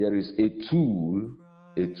There is a tool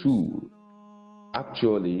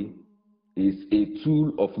actually is a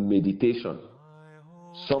tool of meditation,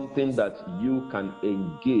 something that you can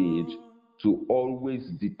engage to always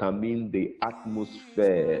determine the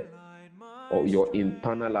atmosphere or your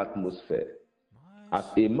internal atmosphere. As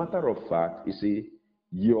a matter of fact, you see,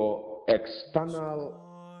 your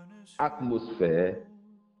external atmosphere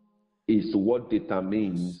is what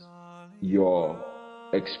determines your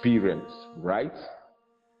experience, right?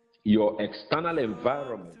 Your external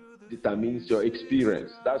environment determines your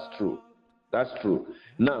experience. That's true. That's true.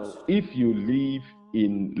 Now, if you live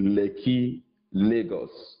in Lekki,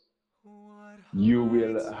 Lagos, you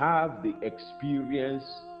will have the experience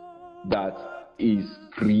that is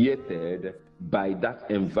created by that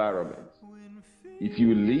environment. If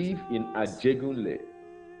you live in Ajegunle,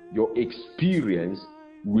 your experience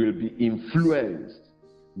will be influenced,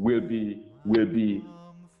 will be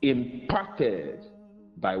impacted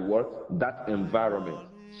by what? That environment.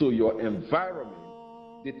 So your environment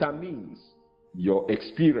determines your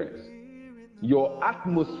experience. Your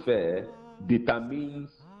atmosphere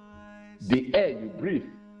determines the air you breathe,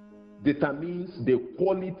 determines the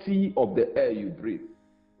quality of the air you breathe.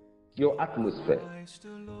 Your atmosphere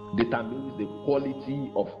determines the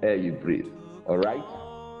quality of air you breathe. All right?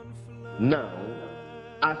 Now,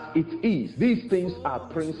 as it is, these things are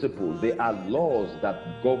principles. They are laws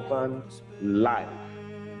that govern life,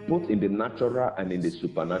 both in the natural and in the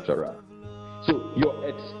supernatural. So your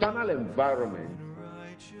external environment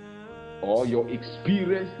or your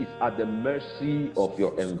experience is at the mercy of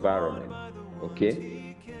your environment.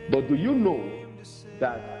 Okay? But do you know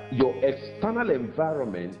that your external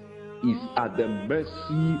environment is at the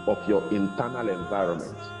mercy of your internal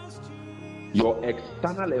environment? Your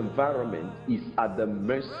external environment is at the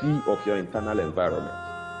mercy of your internal environment.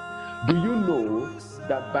 Do you know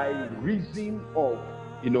that by reason of,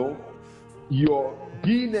 your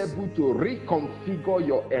being able to reconfigure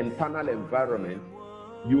your internal environment,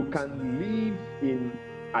 you can live in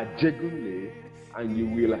Ajegunle and you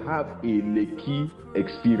will have a Lekki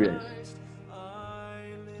experience.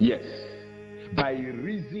 Yes. By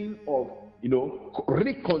reason of,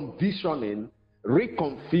 reconditioning,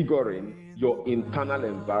 reconfiguring your internal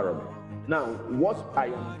environment. Now, what I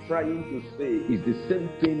am trying to say is the same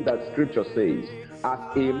thing that scripture says. As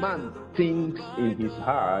a man thinks in his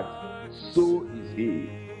heart, so is he.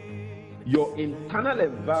 Your internal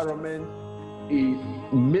environment is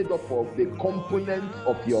made up of the components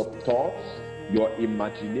of your thoughts, your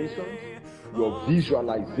imaginations, your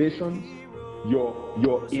visualizations,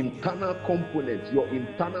 your internal components, your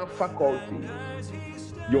internal faculties,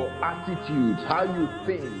 your attitude. How you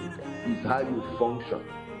think is how you function.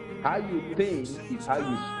 How you think is how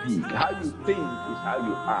you speak. How you think is how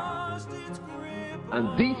you act.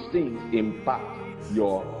 And these things impact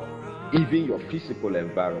even your physical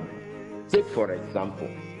environment. Take for example,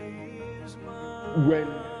 when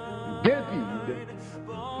David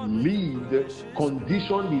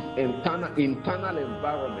conditioned his internal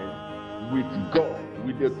environment with God,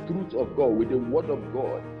 with the truth of God, with the word of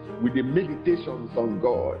God, with the meditations on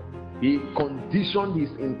God, he conditioned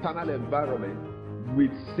his internal environment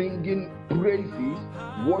with singing praises,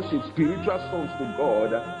 worship, spiritual songs to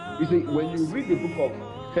God. You see, when you read the book of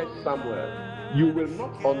 1 Samuel, you will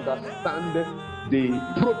not understand the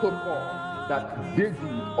protocol that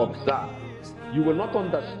David observed. You will not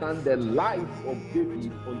understand the life of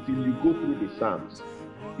David until you go through the Psalms.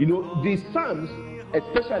 The Psalms,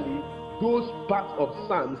 especially those parts of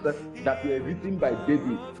Psalms that were written by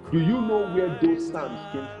David, do you know where those Psalms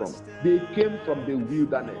came from? They came from the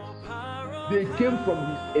wilderness. They came from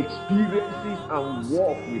his experiences and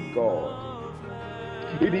walk with God.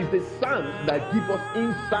 It is the Psalms that give us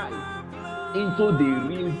insight into the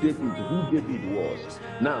real David, who David was.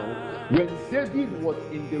 Now, when David was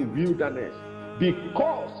in the wilderness,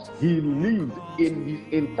 because he lived in his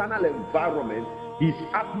internal environment, his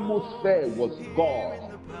atmosphere was God.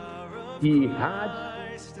 He had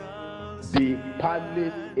the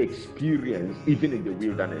palace experience even in the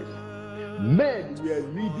wilderness. Men were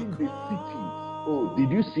leaving the cities. Oh, did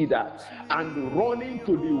you see that? And running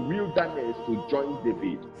to the wilderness to join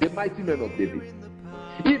David, the mighty men of David.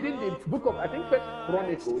 Even the book of, I think, First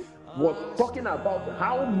Chronicles was talking about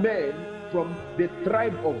how men from the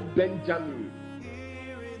tribe of Benjamin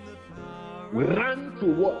ran to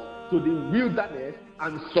what? To the wilderness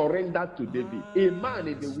and surrendered to David. A man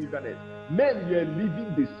in the wilderness. Men were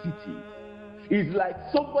leaving the city. It's like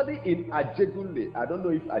somebody in Ajegunle. I don't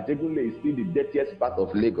know if Ajegunle is still the dirtiest part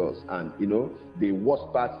of Lagos and, the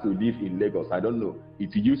worst part to live in Lagos. I don't know.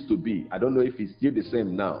 It used to be. I don't know if it's still the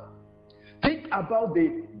same now. Think about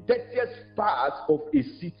the dirtiest part of a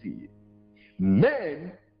city.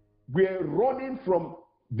 Men were running from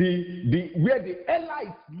where the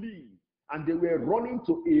Elites live, and they were running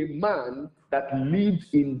to a man that lived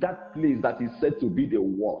in that place that is said to be the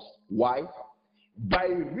worst. Why? By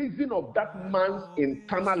reason of that man's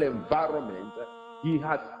internal environment, he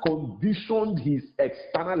has conditioned his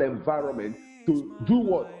external environment to do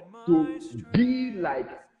what? To be like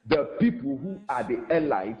the people who are the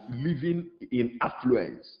Elites, living in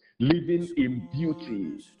affluence, living in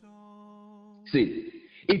beauty. See,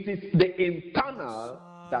 it is the internal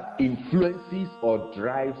that influences or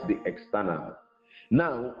drives the external.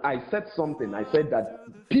 Now, I said something. I said that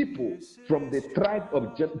people from the tribe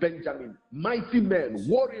of Benjamin, mighty men,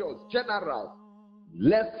 warriors, generals,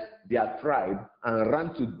 left their tribe and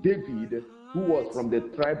ran to David, who was from the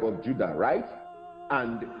tribe of Judah, right?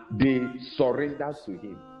 And they surrendered to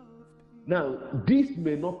him. Now, this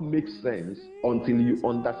may not make sense until you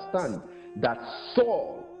understand that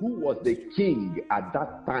Saul, who was the king at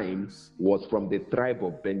that time, was from the tribe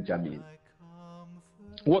of Benjamin.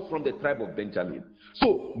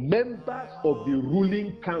 So, members of the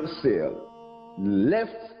ruling council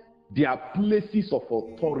left their places of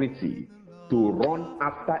authority to run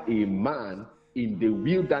after a man in the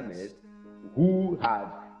wilderness who had,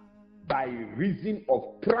 by reason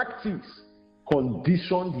of practice,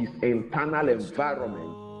 conditioned his internal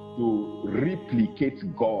environment to replicate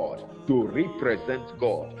God, to represent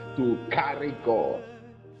God, to carry God.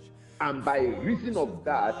 And by reason of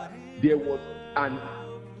that, there was an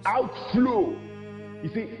outflow. You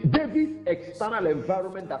see, David's external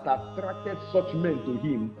environment that attracted such men to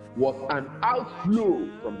him was an outflow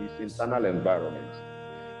from his internal environment.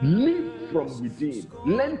 Live from within.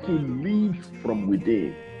 Learn to live from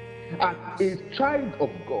within. As a child of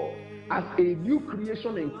God, as a new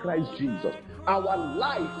creation in Christ Jesus, our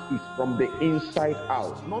life is from the inside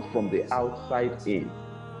out, not from the outside in.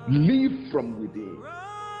 Live from within.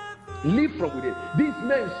 Live from within. These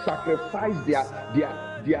men sacrificed their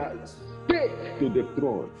stake to the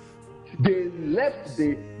throne. They left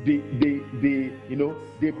the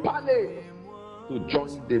palace to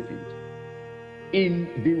join David.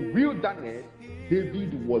 In the wilderness,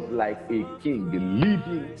 David was like a king,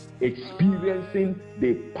 living, experiencing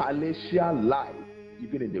the palatial life,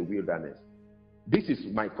 even in the wilderness. This is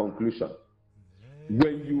my conclusion.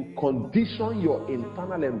 When you condition your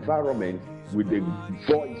internal environment with the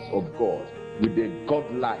voice of God, with the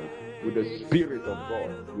God life, with the Spirit of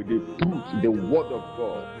God, with the truth, the Word of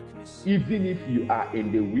God, even if you are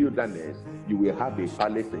in the wilderness, you will have a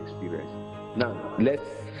palace experience. Now, let's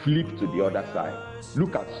flip to the other side.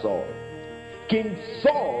 Look at Saul. King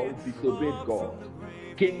Saul disobeyed God.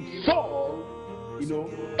 King Saul,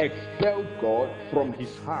 expelled God from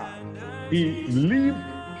his heart. He lived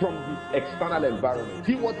from his external environment.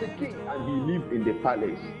 He was a king and he lived in the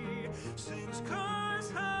palace.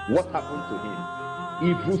 What happened to him?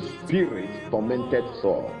 Evil spirits tormented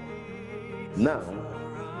Saul. Now,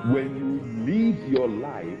 when you live your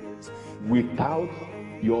life without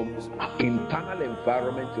your internal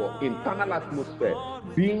environment, your internal atmosphere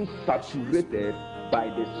being saturated by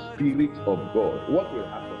the Spirit of God, what will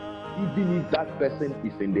happen? Even if that person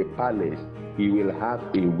is in the palace, he will have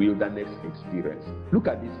a wilderness experience. Look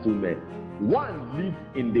at these two men. One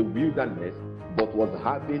lived in the wilderness but was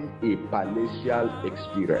having a palatial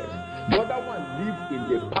experience. The other one lived in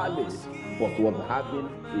the palace but was having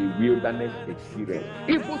a wilderness experience.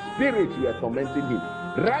 Evil spirits were tormenting him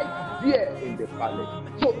right there in the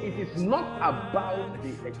palace. So it is not about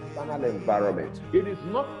the external environment. It is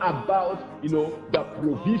not about, the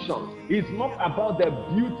provisions. It's not about the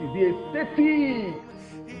beauty, the aesthetics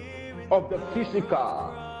of the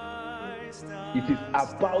physical. It is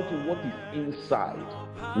about what is inside.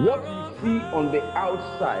 What you see on the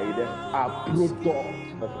outside are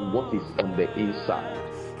products of what is on the inside.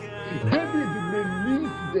 David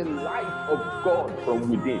released the life of God from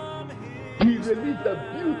within. He released the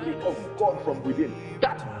beauty of God from within.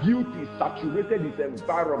 That beauty saturated his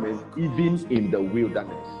environment even in the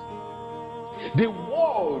wilderness. The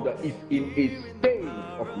world is in a state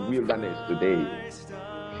of wilderness today.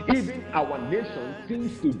 Even our nation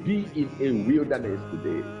seems to be in a wilderness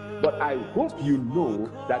today. But I hope you know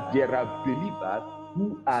that there are believers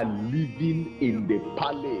who are living in the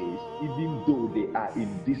palace, even though they are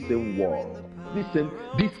in this same world, this same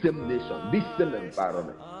nation, this same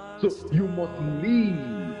environment. So you must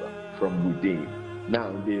live from within.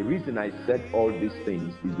 Now, the reason I said all these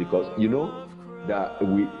things is because that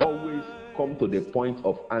we always come to the point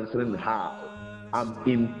of answering how. I'm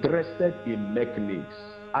interested in mechanics.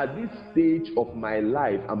 At this stage of my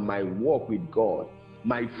life and my walk with God,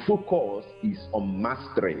 My focus is on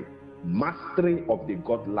mastery of the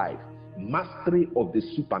God life, mastery of the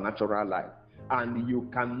supernatural life. And you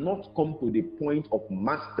cannot come to the point of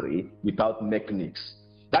mastery without mechanics.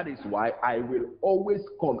 That is why I will always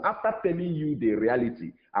come, after telling you the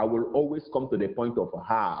reality, I will always come to the point of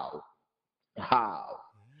how.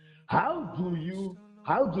 How do you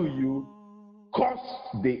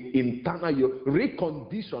cause the internal, you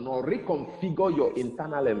recondition or reconfigure your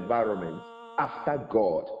internal environment after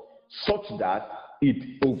God, such that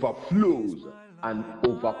it overflows and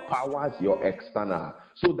overpowers your external,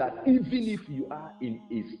 so that even if you are in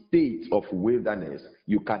a state of wilderness,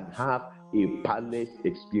 you can have a palace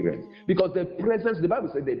experience. Because the Bible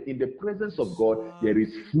said that in the presence of God there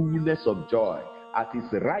is fullness of joy. At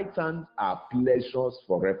his right hand are pleasures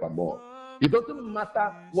forevermore. It doesn't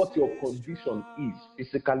matter what your condition is,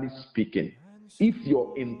 physically speaking. If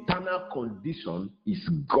your internal condition is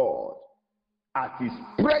God, at his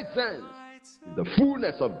presence is the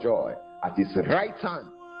fullness of joy. At his right hand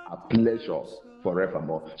are pleasures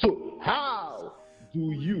forevermore. So how do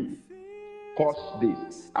you cause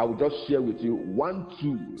this? I will just share with you one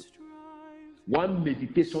tool, one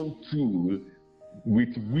meditation tool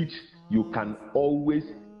with which you can always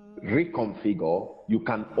reconfigure, you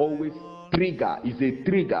can always trigger. Is a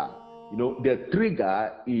trigger. You know, the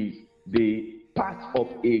trigger is the part of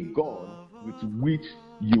a gun with which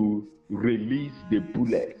you release the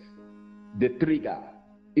bullet. The trigger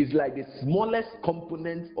is like the smallest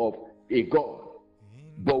component of a gun,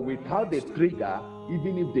 but without the trigger,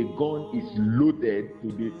 even if the gun is loaded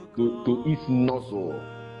to its nozzle,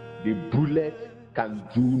 the bullet can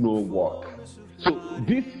do no work. So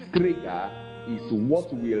this trigger is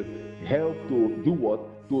what will help to do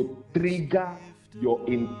what? To trigger your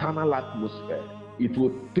internal atmosphere. It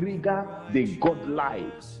will trigger the God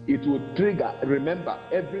life. It will trigger, remember,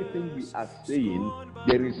 everything we are saying,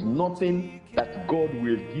 there is nothing that God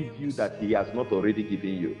will give you that he has not already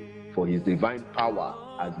given you. For his divine power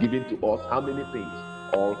has given to us how many things?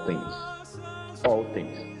 All things. All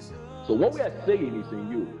things. So what we are saying is in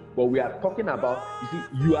you, but we are talking about, you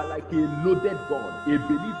see, you are like a loaded gun. A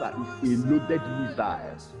believer is a loaded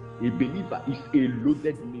missile. A believer is a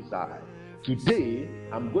loaded missile. Today,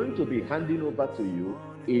 I'm going to be handing over to you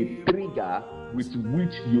a trigger with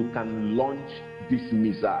which you can launch this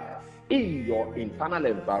missile in your internal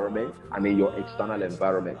environment and in your external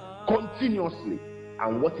environment continuously.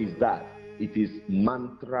 And what is that? It is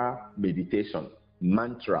mantra meditation.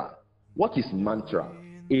 Mantra. What is mantra?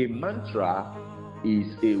 A mantra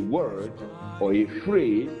is a word or a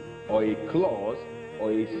phrase or a clause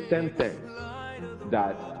or a sentence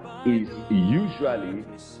that is usually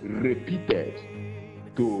repeated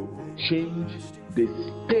to change the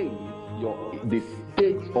state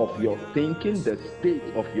of your thinking, the state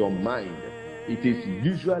of your mind. It is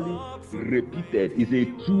usually repeated. It's a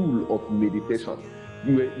tool of meditation.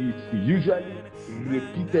 It's usually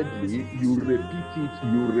repeatedly, you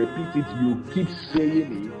repeat it, you keep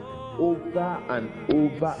saying it over and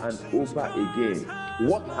over and over again.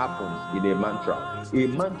 What happens in a mantra? A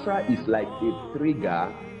mantra is like a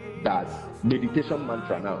trigger that, meditation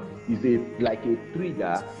mantra now, is like a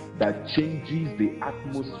trigger that changes the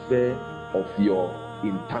atmosphere of your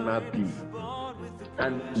internal being.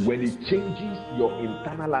 And when it changes your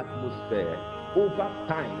internal atmosphere, over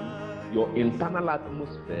time, your internal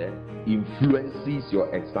atmosphere influences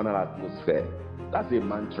your external atmosphere. That's a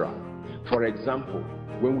mantra. For example,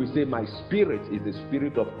 when we say my spirit is the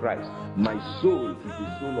spirit of Christ, my soul is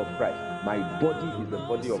the soul of Christ, my body is the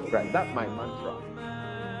body of Christ, that's my mantra.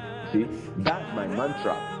 See, that's my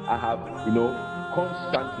mantra. I have,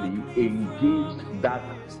 constantly engaged that,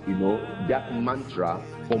 that mantra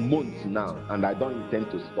for months now, and I don't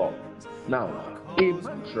intend to stop. Now, a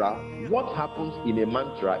mantra, what happens in a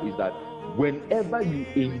mantra is that whenever you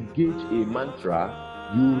engage a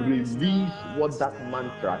mantra, you release what that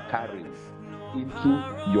mantra carries into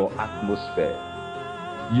your atmosphere.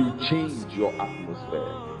 You change your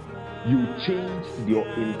atmosphere. You change your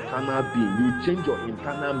internal being. You change your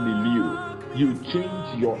internal milieu. You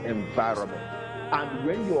change your environment. And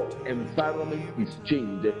when your environment is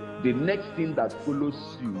changed, the next thing that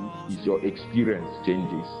follows you is your experience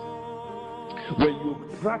changes. When you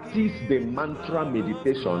practice the mantra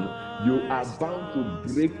meditation, you are bound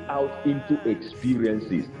to break out into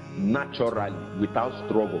experiences naturally, without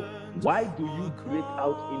struggle. Why do you break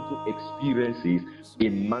out into experiences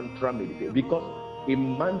in mantra meditation? Because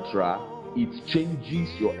in mantra, it changes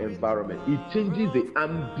your environment. It changes the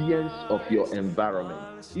ambience of your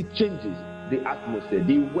environment. It changes the atmosphere,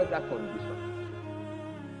 the weather condition.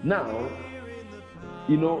 Now,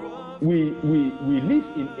 we live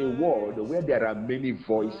in a world where there are many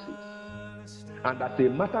voices. And as a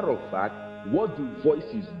matter of fact, what do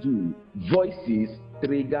voices do? Voices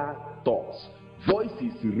trigger thoughts.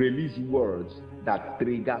 Voices release words that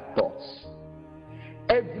trigger thoughts.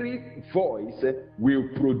 Every voice will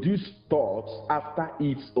produce thoughts after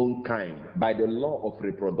its own kind by the law of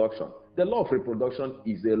reproduction. The law of reproduction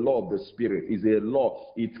is a law of the spirit, is a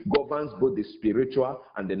law. It governs both the spiritual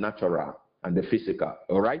and the natural and the physical.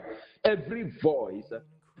 All right? Every voice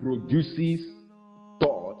produces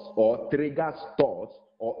thoughts or triggers thoughts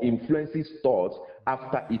or influences thoughts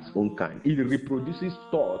after its own kind. It reproduces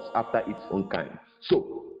thoughts after its own kind.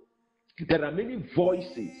 So, there are many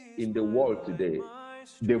voices in the world today.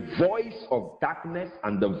 The voice of darkness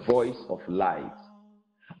and the voice of light.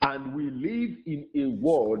 And we live in a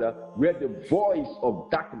world where the voice of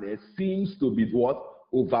darkness seems to be what?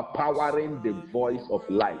 Overpowering the voice of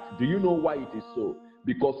light. Do you know why it is so?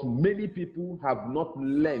 Because many people have not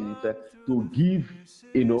learned to give,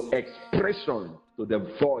 expression to the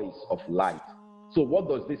voice of light. So what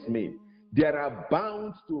does this mean? There are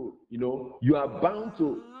bound to, you are bound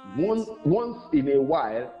to once in a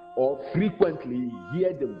while or frequently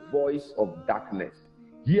hear the voice of darkness,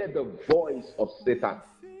 hear the voice of Satan.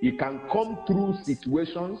 It can come through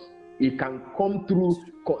situations. It can come through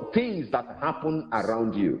things that happen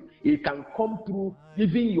around you. It can come through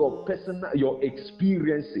even your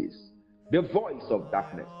experiences. The voice of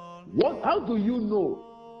darkness. How do you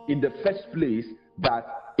know in the first place that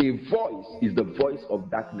a voice is the voice of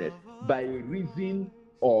darkness? By reason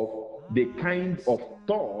of the kind of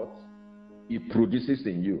thoughts it produces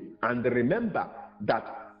in you. And remember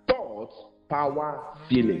that thoughts power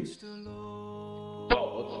feelings.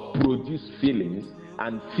 Thoughts produce feelings,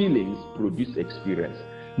 and feelings produce experience.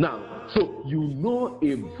 Now, so you know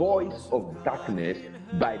a voice of darkness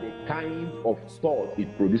by the kind of thought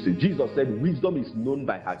it produces. Jesus said wisdom is known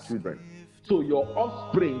by her children. So your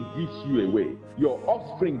offspring gives you away. Your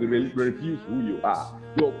offspring reveals who you are.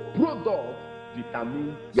 Your product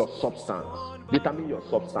determine your substance. Determine your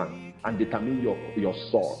substance and determine your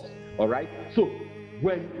source. All right? So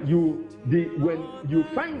when you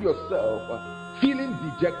find yourself feeling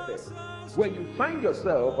dejected, when you find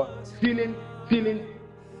yourself feeling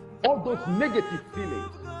all those negative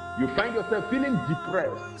feelings, you find yourself feeling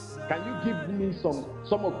depressed. Can you give me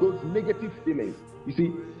some of those negative feelings? You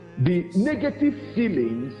see, the negative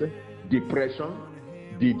feelings, depression,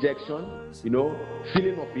 dejection,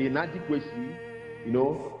 feeling of inadequacy,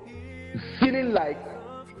 feeling like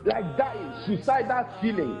dying, suicidal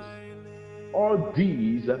feelings. All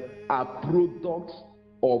these are products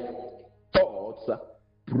of thoughts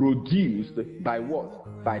produced by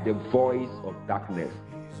what? By the voice of darkness.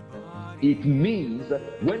 It means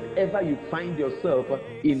whenever you find yourself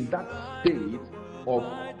in that state of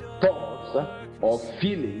thoughts or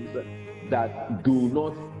feelings that do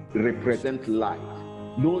not represent light,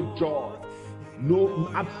 no joy, no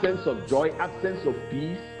absence of joy, absence of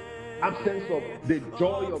peace, absence of the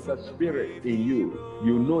joy of the spirit in you,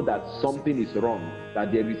 you know that something is wrong,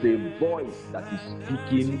 that there is a voice that is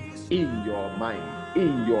speaking in your mind,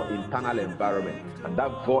 in your internal environment, and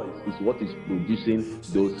that voice is what is producing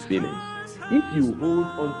those feelings. If you hold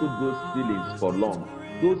on to those feelings for long,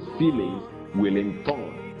 those feelings will in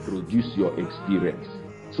turn produce your experience.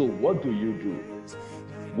 So what do you do?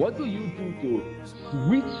 What do you do to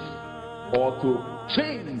switch or to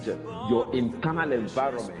change your internal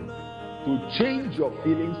environment, to change your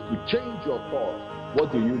feelings, to change your thoughts?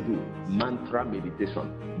 What do you do? Mantra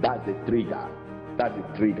meditation. That's the trigger. That's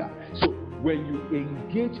the trigger. So when you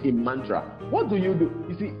engage in mantra, what do?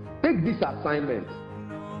 You see, take this assignment.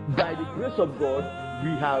 By the grace of God,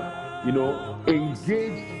 we have,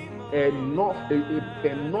 engaged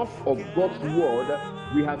enough of God's word.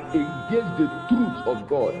 We have engaged the truth of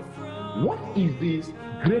God. What is the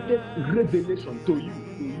greatest revelation to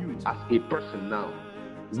you as a person now?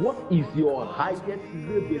 What is your highest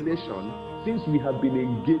revelation since we have been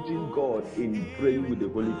engaging God in praying with the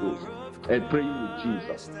Holy Ghost and praying with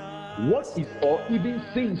Jesus? What is, or even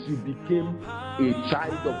since you became a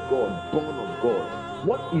child of God, born of God,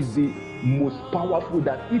 what is the most powerful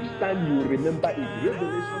that each time you remember a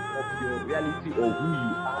revelation of your reality or who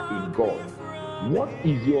you are in God? What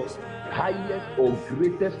is your highest or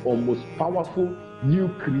greatest or most powerful new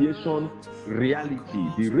creation reality,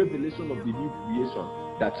 the revelation of the new creation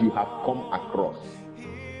that you have come across?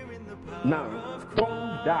 Now,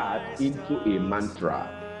 turn that into a mantra.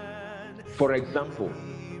 For example,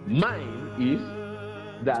 mine is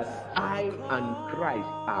that I and Christ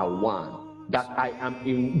are one. that I am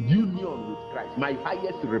in union with Christ. My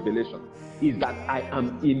highest revelation is that I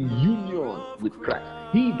am in union with Christ.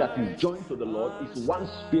 He that is joined to the Lord is one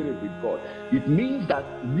spirit with God. It means that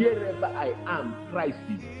wherever I am, Christ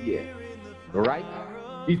is here. Right?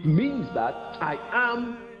 It means that I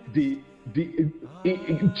am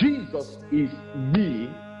Jesus is me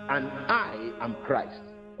and I am Christ.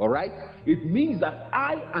 All right? It means that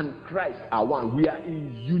I and Christ are one. We are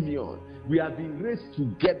in union. We have been raised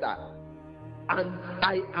together. And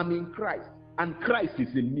I am in Christ. And Christ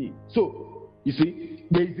is in me. So, you see,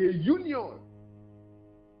 there is a union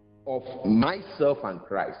of myself and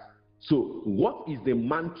Christ. So, what is the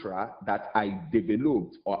mantra that I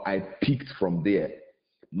developed or I picked from there?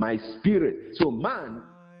 My spirit. So, man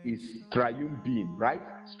is triune being, right?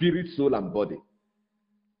 Spirit, soul, and body.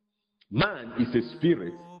 Man is a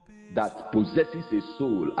spirit that possesses a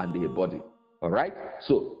soul and a body. All right?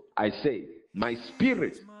 So, I say, my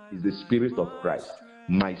spirit is the spirit of Christ.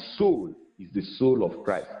 My soul is the soul of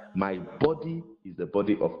Christ. My body is the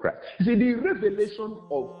body of Christ. You see, the revelation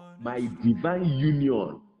of my divine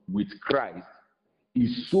union with Christ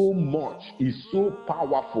is so much, is so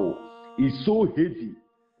powerful, is so heavy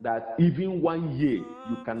that even 1 year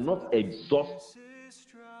you cannot exhaust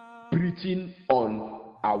preaching on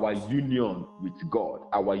our union with God,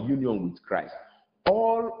 our union with Christ.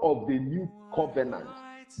 All of the new covenant,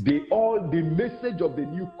 the message of the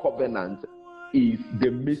new covenant is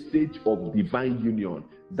the message of divine union,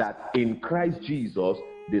 that in Christ Jesus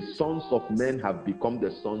the sons of men have become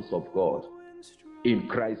the sons of God. In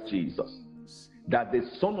Christ Jesus, that the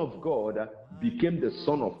Son of God became the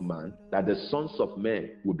Son of Man, that the sons of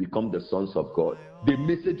men will become the sons of God. The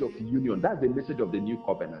message of union, that's the message of the new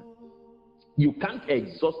covenant. You can't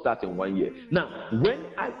exhaust that in 1 year. Now, when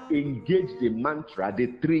I engage the mantra,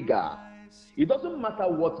 the trigger, it doesn't matter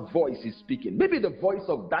what voice is speaking. Maybe the voice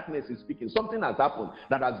of darkness is speaking. Something has happened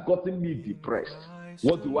that has gotten me depressed.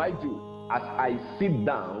 What do? As I sit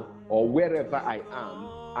down or wherever I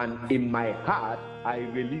am, and in my heart, I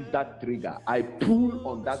release that trigger. I pull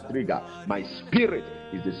on that trigger. My spirit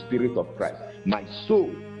is the spirit of Christ. My soul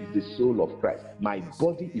is the soul of Christ. My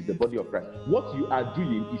body is the body of Christ. What you are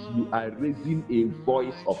doing is you are raising a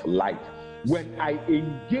voice of light. When I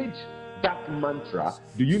engage that mantra,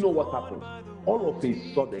 do you know what happens? All of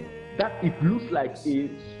a sudden, that it looks like a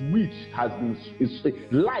switch has been,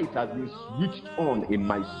 light has been switched on in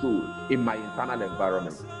my soul, in my internal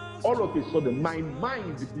environment. All of a sudden, my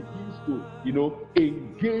mind begins to,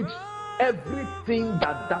 engage everything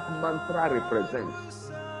that mantra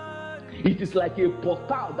represents. It is like a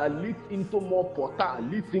portal that leads into more portal,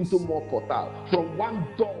 from one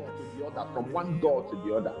door to the other, from one door to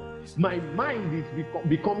the other. My mind is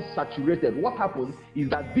becomes saturated. What happens is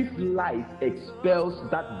that this light expels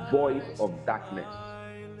that voice of darkness.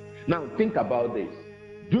 Now think about this.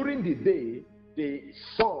 During the day, the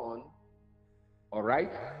sun, all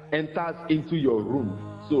right, enters into your room,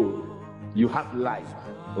 so you have light.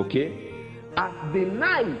 Okay, as the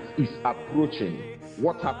night is approaching,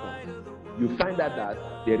 what happens? You find out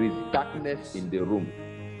that there is darkness in the room.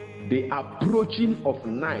 The approaching of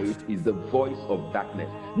night is the voice of darkness.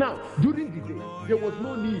 Now, during the day, there was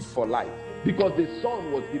no need for light because the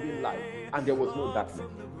sun was giving light and there was no darkness.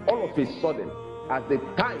 All of a sudden, as the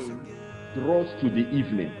time draws to the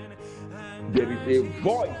evening, there is a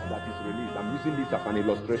voice that is released. I'm using this as an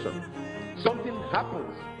illustration. Something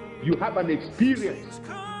happens. You have an experience,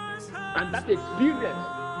 and that experience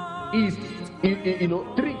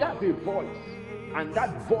triggers a voice, and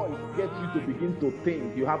that voice gets you to begin to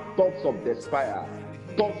think. You have thoughts of despair,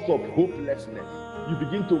 thoughts of hopelessness. You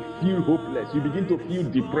begin to feel hopeless. You begin to feel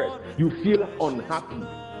depressed. You feel unhappy.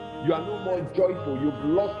 You are no more joyful. You've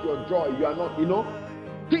lost your joy. You are not,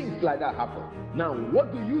 things like that happen. Now,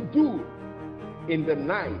 what do? In the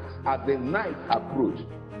night, as the night approaches,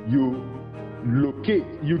 you locate,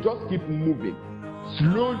 you just keep moving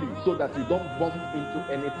slowly so that you don't bump into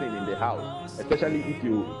anything in the house, especially if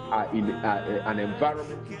you are in an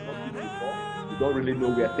environment you've not been before. You don't really know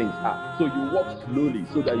where things are, so you walk slowly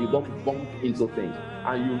so that you don't bump into things,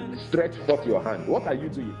 and you stretch forth your hand. What are you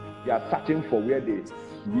doing? You are searching for where the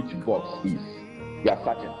switch box is. You are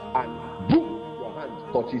searching, and boom, your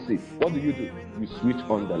hand touches it. What do? You switch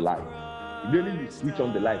on the light. Immediately you switch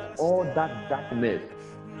on the light, all that darkness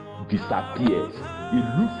disappears.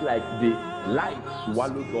 It looks like the light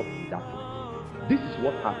swallows up darkness. This is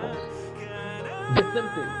what happens. The same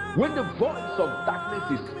thing when the voice of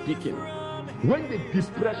darkness is speaking, when the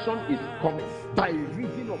depression is coming by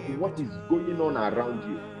reason of what is going on around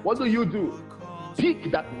you. What do?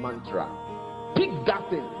 Pick that mantra Pick that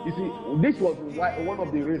thing. You see, this was one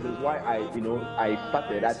of the reasons why I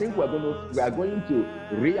started. I think we are going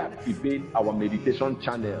to reactivate our meditation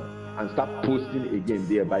channel and start posting again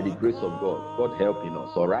there by the grace of God. God helping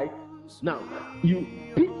us. All right. Now you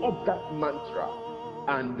pick up that mantra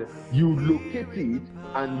and you locate it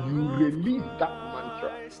and you release that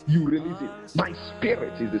mantra. You release it. My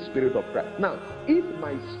spirit is the spirit of Christ. Now, if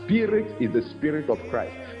my spirit is the spirit of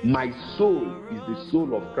Christ, my soul is the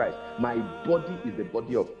soul of Christ, my body is the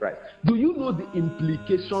body of Christ. Do you know the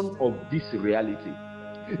implication of this reality?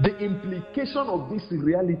 The implication of this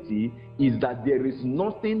reality is that there is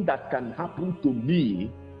nothing that can happen to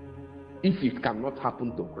me if it cannot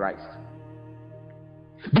happen to Christ.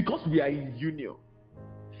 Because we are in union.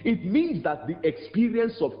 It means that the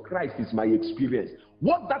experience of Christ is my experience.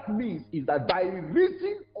 What that means is that by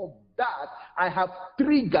reason of that, I have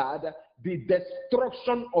triggered the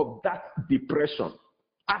destruction of that depression.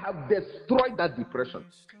 I have destroyed that depression.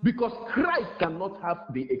 Because Christ cannot have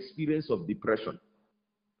the experience of depression.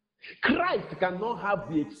 Christ cannot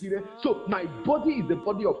have the experience. So my body is the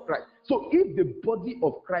body of Christ. So if the body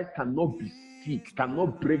of Christ cannot be sick,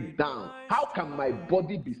 cannot break down, how can my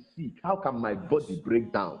body be sick? How can my body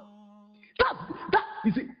break down? That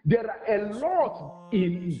you see, there are a lot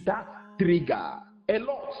in that trigger. A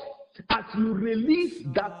lot. As you release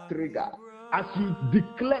that trigger, as you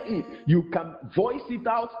declare it, you can voice it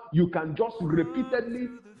out, you can just repeatedly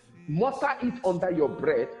mutter it under your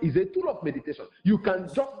breath. Is a tool of meditation. You can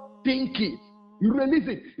just think it. You release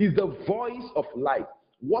it. It's the voice of life.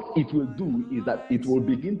 What it will do is that it will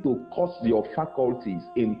begin to cause your faculties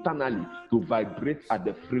internally to vibrate at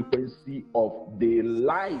the frequency of the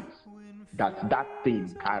light that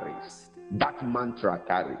thing carries, that mantra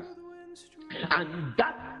carries. And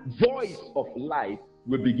that voice of life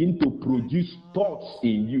will begin to produce thoughts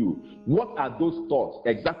in you. What are those thoughts?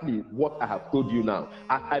 Exactly what I have told you now.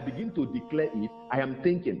 As I begin to declare it, I am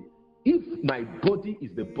thinking, if my body is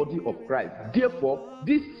the body of Christ, therefore,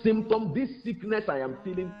 this symptom, this sickness I am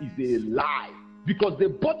feeling is a lie. Because the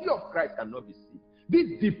body of Christ cannot be sick.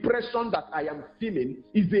 This depression that I am feeling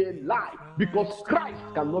is a lie. Because Christ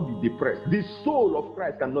cannot be depressed. The soul of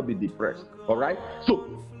Christ cannot be depressed. All right?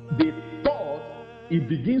 So, the thought, it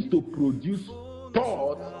begins to produce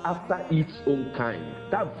thoughts after its own kind.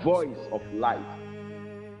 That voice of life,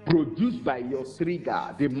 produced by your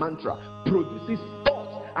trigger, the mantra, produces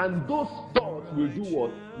thoughts, and those thoughts will do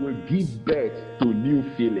what? Will give birth to new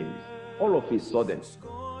feelings. All of a sudden,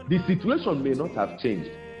 the situation may not have changed,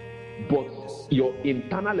 but your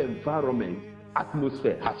internal environment,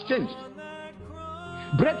 atmosphere has changed.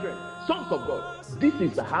 Brethren, sons of God, this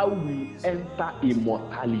is how we enter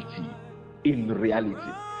immortality in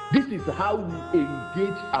reality. This is how we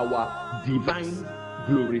engage our divine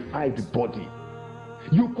glorified body.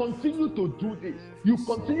 You continue to do this. You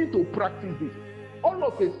continue to practice this. All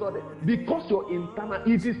of a sudden, because your internal,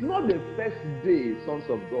 it is not the first day, sons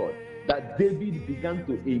of God, that David began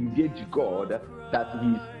to engage God, that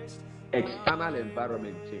his external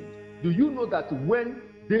environment changed. Do you know that when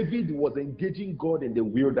David was engaging God in the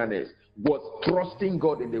wilderness, was trusting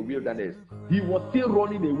God in the wilderness, he was still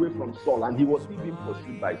running away from Saul, and he was still being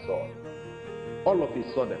pursued by Saul? All of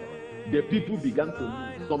a sudden, the people began to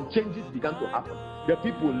move. Some changes began to happen. The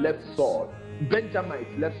people left Saul.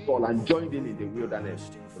 Benjamites left Saul and joined in the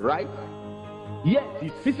wilderness. Right? Yes,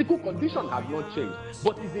 his physical condition had not changed,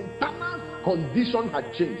 but his internal condition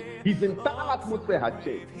had changed. His internal atmosphere had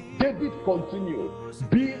changed. David continued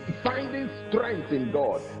finding strength in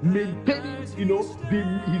God, maintaining, his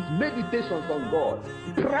meditations on God,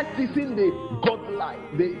 practicing the God life,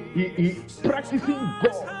 he practicing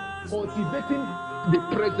God, cultivating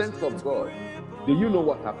the presence of God. Do you know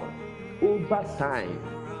what happened? Over time,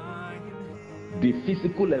 the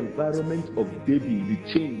physical environment of David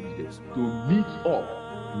changed to meet up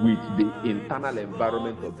with the internal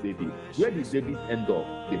environment of David. Where did David end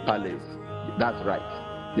up? The palace. That's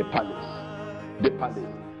right. The palace. The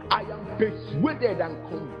palace. I am persuaded and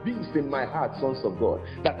convinced in my heart, sons of God,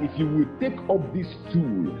 that if you will take up this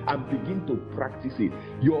tool and begin to practice it,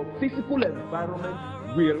 your physical environment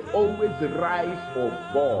will always rise or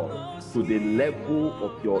fall to the level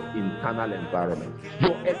of your internal environment.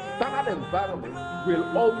 Your external environment will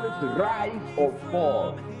always rise or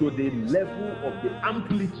fall to the level of the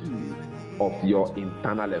amplitude of your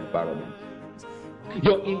internal environment.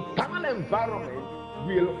 Your internal environment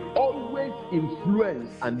will always influence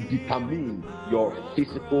and determine your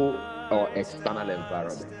physical or external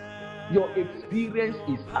environment. Your experience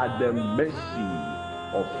is at the mercy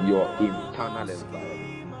of your internal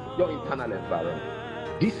environment. Your internal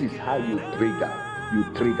environment. This is how you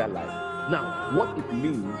trigger life. Now, what it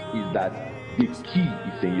means is that The key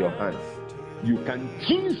is in your hand. You can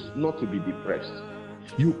choose not to be depressed.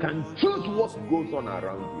 You can choose what goes on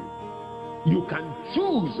around you. You can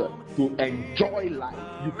choose to enjoy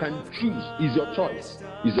life. You can choose. Is your choice.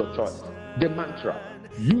 Is your choice. The mantra.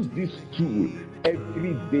 Use this tool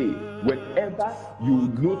every day. Whenever you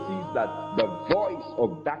notice that the voice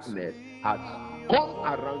of darkness has come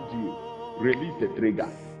around you, release the trigger.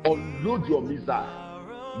 Unload your missile.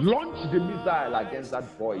 Launch the missile against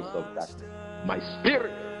that voice of darkness. My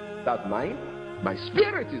spirit, that's mine. My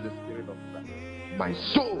spirit is the spirit of Christ. My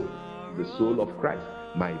soul is the soul of Christ.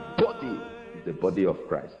 My body is the body of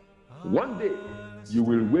Christ. One day, you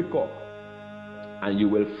will wake up and you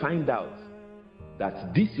will find out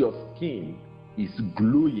that this your skin is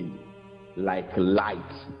glowing like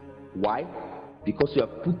light. Why? Because you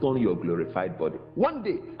have put on your glorified body. One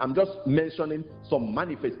day, I'm just mentioning some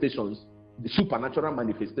manifestations, the supernatural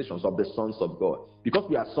manifestations of the sons of God, because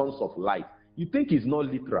we are sons of light. You think it's not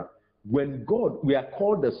literal. When we are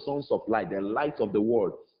called the sons of light, the light of the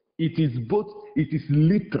world, it is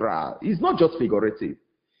literal. It's not just figurative.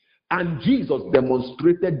 And Jesus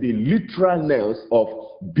demonstrated the literalness of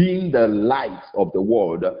being the light of the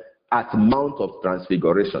world at Mount of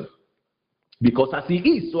Transfiguration. Because as he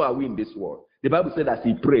is, so are we in this world. The Bible said as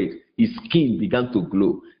he prayed, his skin began to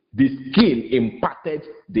glow. The skin imparted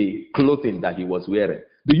the clothing that he was wearing.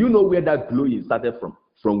 Do you know where that glowing started from?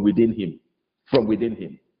 From within him. From within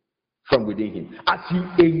him. From within him. As you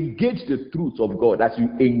engage the truth of God, as you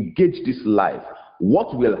engage this life,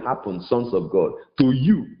 what will happen, sons of God, to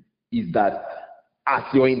you is that as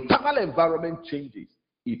your internal environment changes,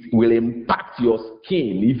 it will impact your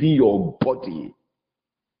skin, even your body,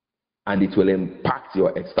 and it will impact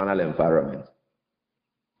your external environment.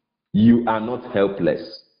 You are not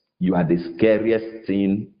helpless. You are the scariest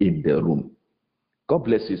thing in the room. God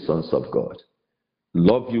bless you, sons of God.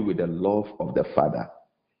 Love you with the love of the Father.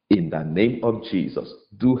 In the name of Jesus,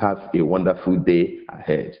 do have a wonderful day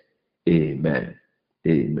ahead. Amen.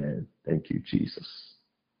 Amen. Thank you, Jesus.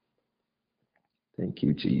 Thank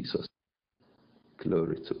you, Jesus.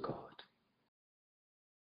 Glory to God.